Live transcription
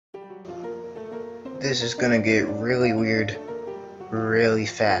This is gonna get really weird really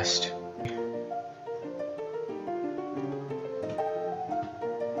fast.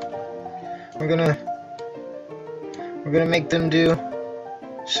 We're gonna make them do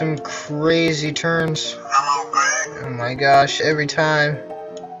some crazy turns. Oh my gosh, every time.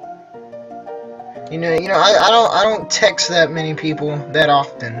 You know, I don't text that many people that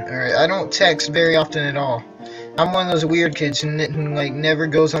often, or I don't text very often at all. I'm one of those weird kids who like never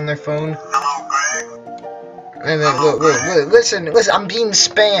goes on their phone. And then look, listen, I'm being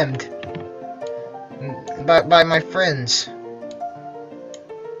spammed by my friends.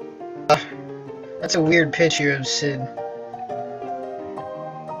 That's a weird picture of Sid.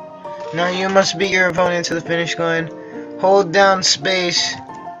 Now you must beat your opponent to the finish line. Hold down the space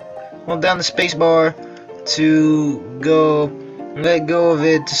bar to go. Let go of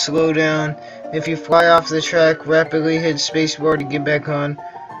it to slow down. If you fly off the track, rapidly hit space bar to get back on.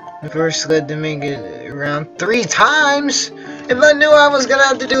 The first sled to make it around 3 times? If I knew I was gonna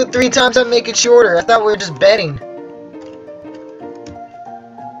have to do it 3 times, I'd make it shorter. I thought we were just betting.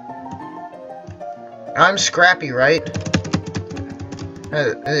 I'm Scrappy, right?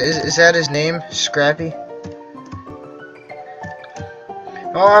 Is that his name? Scrappy?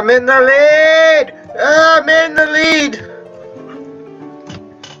 Oh, I'm in the lead! I'm in the lead!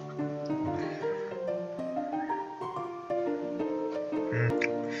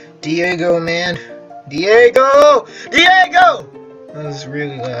 Diego, man. Diego! Diego! That was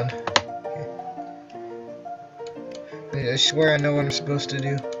really loud. I swear I know what I'm supposed to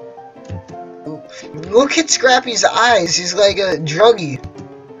do. Ooh. Look at Scrappy's eyes. He's like a druggie.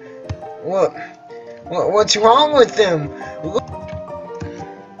 What's wrong with him? Look.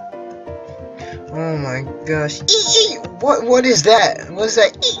 Oh my gosh. What is that? What is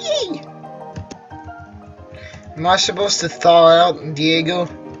that? Am I supposed to thaw out Diego?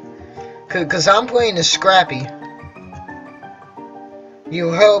 Cause I'm playing as Scrappy.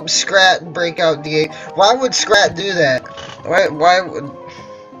 You help Scrat break out Diego. Why would Scrat do that? Why would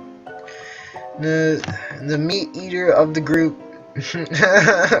the meat eater of the group?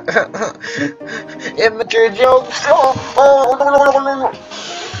 Immature jokes.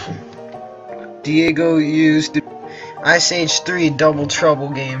 Diego used the Ice Age 3 Double Trouble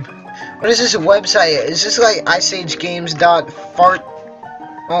game. What is this website? Is this like iceagegames.fart?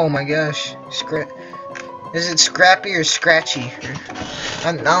 Oh my gosh. Is it Scrappy or Scratchy?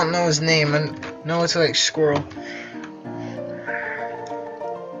 I don't know his name. I know it's like Squirrel.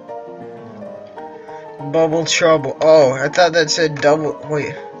 Bubble Trouble. Oh, I thought that said double.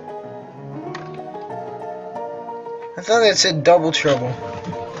 Wait. I thought that said Double Trouble.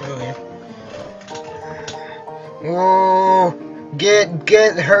 Really? Oh,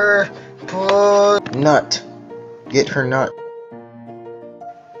 get her nut. Get her nut.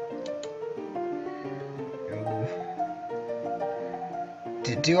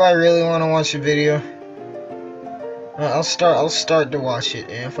 Do I really want to watch the video? I'll start to watch it,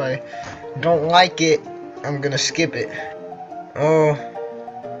 and if I don't like it, I'm gonna skip it. Oh,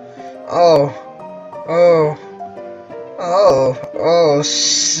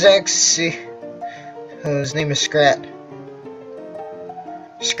 sexy. Oh, his name is Scrat.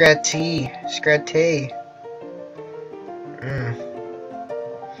 Scratty.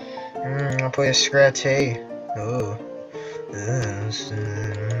 I'll play a Scratty. Oh.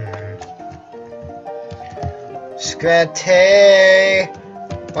 Scratty.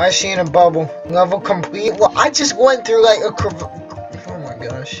 Why is she in a bubble? Level complete? Well, I just went through like a oh my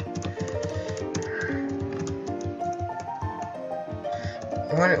gosh.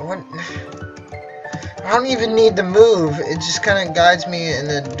 What? I don't even need to move. It just kind of guides me in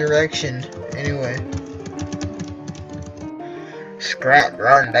the direction. Anyway. Scrat,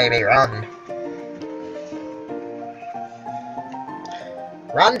 run, baby, run.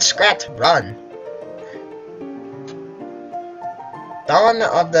 Run, Scrat, run. Dawn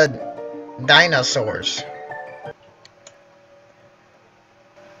of the Dinosaurs.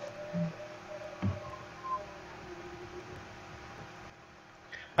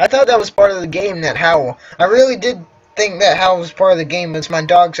 I thought that was part of the game, that howl. I really did think that howl was part of the game, but it's my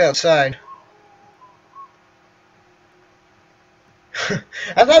dog's outside.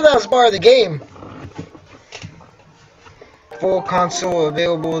 I thought that was part of the game. Full console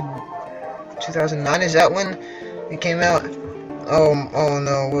available 2009. Is that when it came out? Oh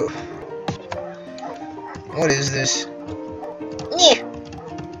no. What is this? Yeah.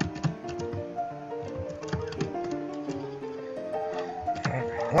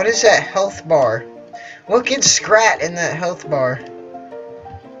 What is that health bar? Look at Scrat in that health bar.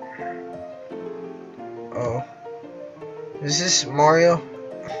 Oh. Is this Mario?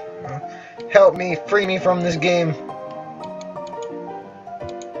 Help me, free me from this game.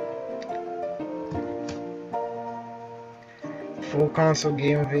 Full console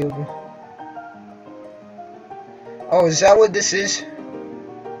game available. Oh, is that what this is?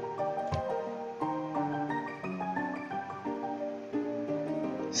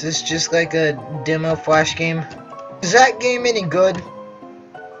 Is this just like a demo flash game? Is that game any good?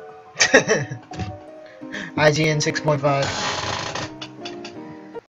 IGN 6.5.